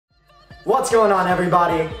What's going on,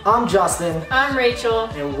 everybody? I'm Justin. I'm Rachel.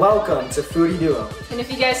 And welcome to Foodie Duo. And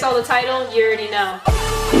if you guys saw the title, you already know.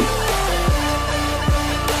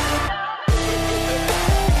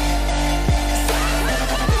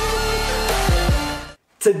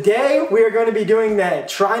 Today, we are going to be doing the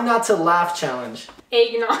Try Not to Laugh Challenge.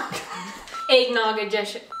 Eggnog. Eggnog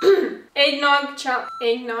edition.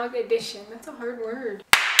 Eggnog edition. That's a hard word.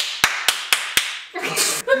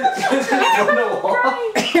 I don't know why.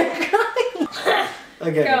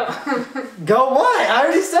 Okay. Go. Go what? I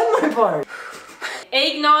already said my part.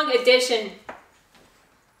 Eggnog edition.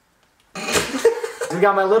 We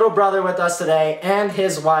got my little brother with us today and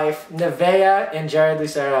his wife, Nevaeh and Jared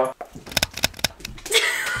Lucero.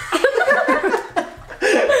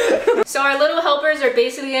 So our little helpers are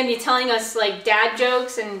basically going to be telling us like dad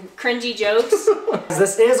jokes and cringy jokes.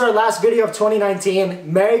 This is our last video of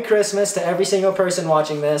 2019. Merry Christmas to every single person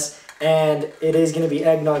watching this. And it is going to be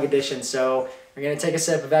Eggnog edition. So we're going to take a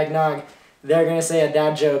sip of eggnog. They're going to say a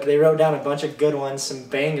dad joke. They wrote down a bunch of good ones, some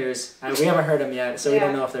bangers. We haven't heard them yet, so we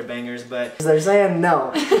don't know if they're bangers. But they're saying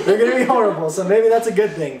no. They're going to be horrible, so maybe that's a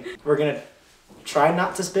good thing. We're going to try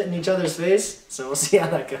not to spit in each other's face. So we'll see how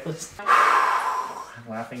that goes.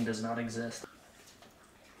 Laughing does not exist.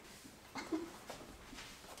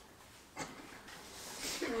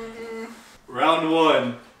 Round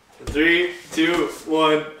one. 3, 2,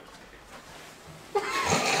 1.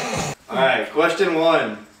 Alright, question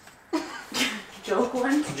one. Joke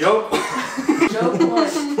one? Joke. Joke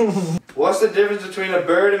one. What's the difference between a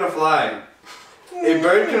bird and a fly? A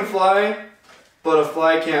bird can fly, but a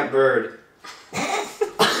fly can't bird.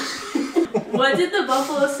 What did the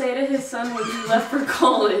buffalo say to his son when he left for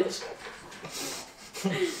college?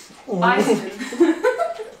 Bison.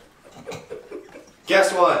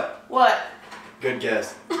 Guess what? What? Good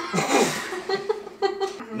guess.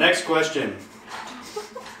 Next question.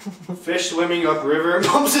 Fish swimming upriver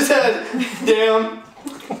bumps his head. Damn.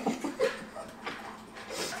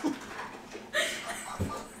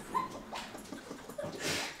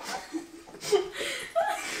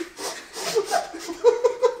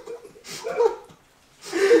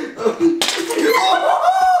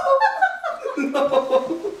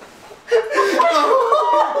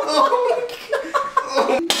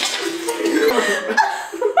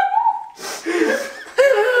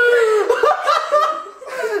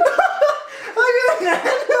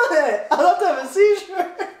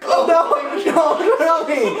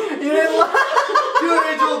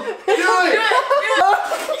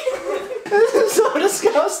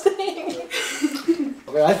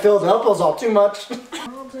 I filled up, was all too much.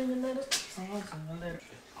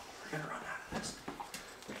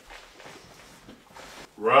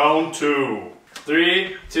 Round two.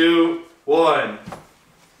 3, 2, 1.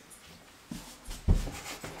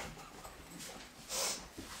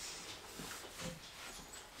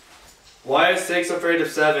 Why is 6 afraid of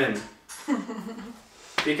 7?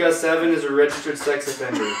 Because 7 is a registered sex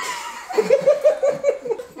offender.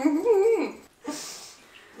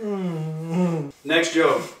 Next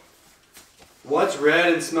joke. What's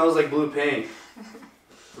red and smells like blue paint?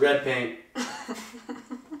 Red paint.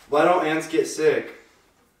 Why don't ants get sick?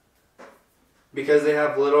 Because they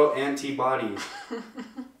have little antibodies.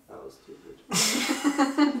 That was stupid.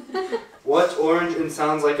 What's orange and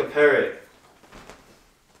sounds like a parrot?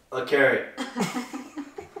 A carrot.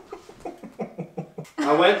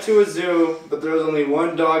 I went to a zoo, but there was only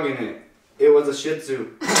one dog in it. It was a Shih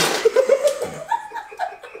Tzu.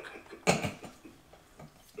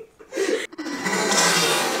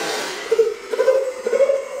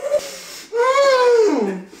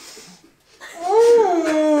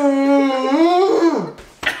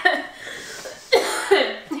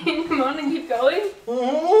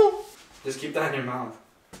 Just keep that in your mouth.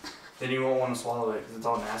 Then you won't want to swallow it because it's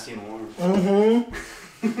all nasty and warm.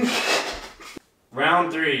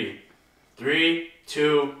 Round 3. 3,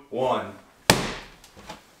 2, 1.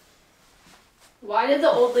 Why did the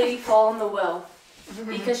old lady fall in the well?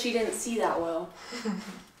 Because she didn't see that well.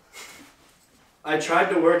 I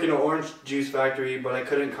tried to work in an orange juice factory, but I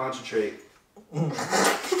couldn't concentrate.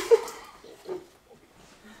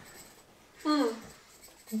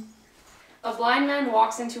 A blind man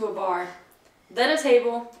walks into a bar, then a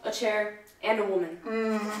table, a chair, and a woman.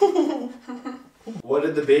 What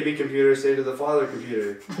did the baby computer say to the father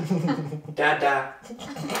computer? Dada.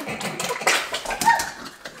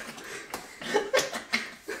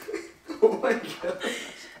 Oh my god.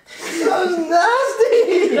 That was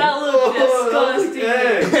nasty! That looked disgusting.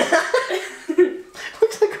 Okay.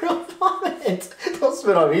 Looks like real vomit. Don't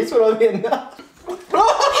spit on me, spit on me enough.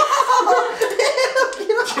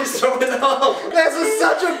 Just throw it up. This is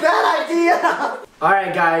such a bad idea!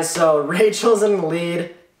 Alright guys, so Rachel's in the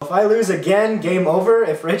lead. If I lose again, game over.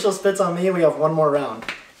 If Rachel spits on me, we have one more round.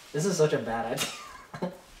 This is such a bad idea.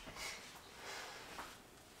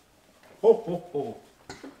 Ho, ho, ho.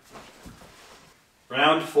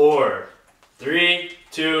 Round 4. 3,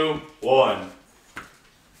 2, 1.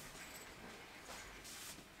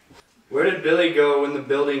 Where did Billy go when the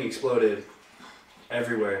building exploded?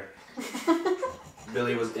 Everywhere.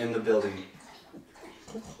 Billy was in the building.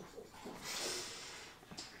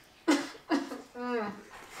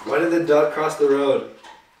 Why did the duck cross the road?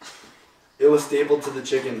 It was stapled to the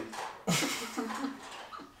chicken.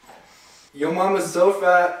 Your mom is so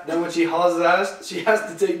fat that when she hauls ass, she has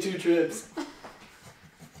to take 2 trips.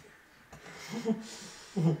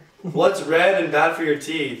 What's red and bad for your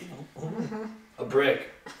teeth? A brick.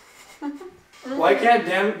 Why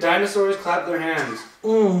can't dinosaurs clap their hands?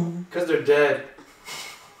 Because they're dead.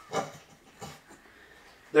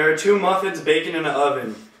 There are 2 muffins baking in an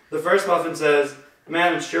oven. The first muffin says,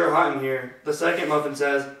 "Man, it's sure hot in here." The second muffin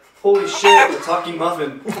says, "Holy shit, a talking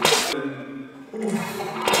muffin."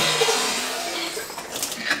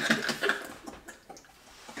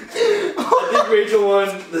 I think Rachel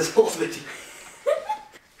won this whole video.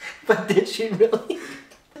 But did she really?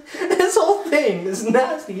 This whole thing is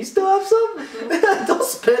nasty. You still have some? Don't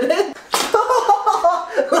spit it.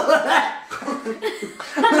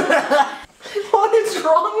 What is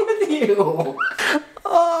wrong with you?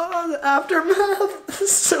 Oh, the aftermath. This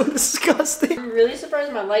is so disgusting. I'm really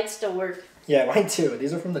surprised my lights still work. Yeah, mine too.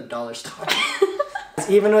 These are from the dollar store.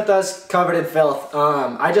 Even with us covered in filth,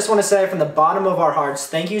 I just want to say from the bottom of our hearts,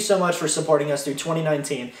 thank you so much for supporting us through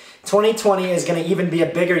 2019. 2020 is going to even be a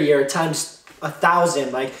bigger year, times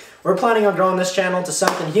 1,000. Like, we're planning on growing this channel to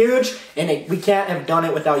something huge, and we can't have done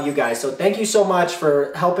it without you guys. So thank you so much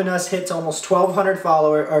for helping us hit to almost 1,200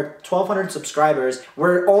 followers or 1,200 subscribers.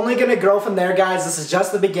 We're only going to grow from there, guys. This is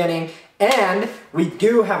just the beginning, and we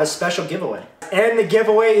do have a special giveaway. And the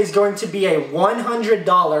giveaway is going to be a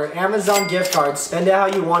 $100 Amazon gift card. Spend it how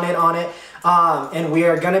you want it on it. And we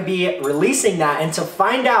are going to be releasing that. And to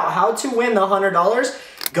find out how to win the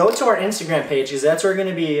 $100, go to our Instagram page, because that's where we're going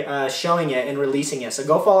to be showing it and releasing it. So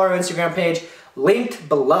go follow our Instagram page, linked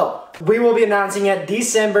below. We will be announcing it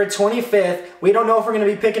December 25th. We don't know if we're going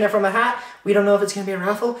to be picking it from a hat. We don't know if it's going to be a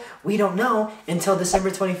raffle. We don't know until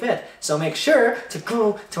December 25th. So make sure to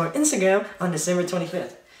go to our Instagram on December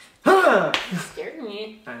 25th. You scared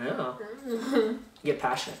me. I know. Get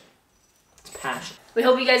passionate. It's passion. We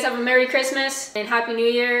hope you guys have a Merry Christmas and Happy New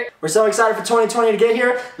Year. We're so excited for 2020 to get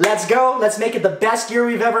here. Let's go. Let's make it the best year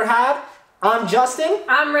we've ever had. I'm Justin.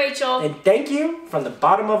 I'm Rachel. And thank you from the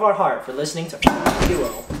bottom of our heart for listening to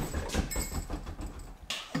Duo.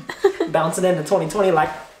 Bouncing into 2020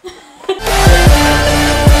 like...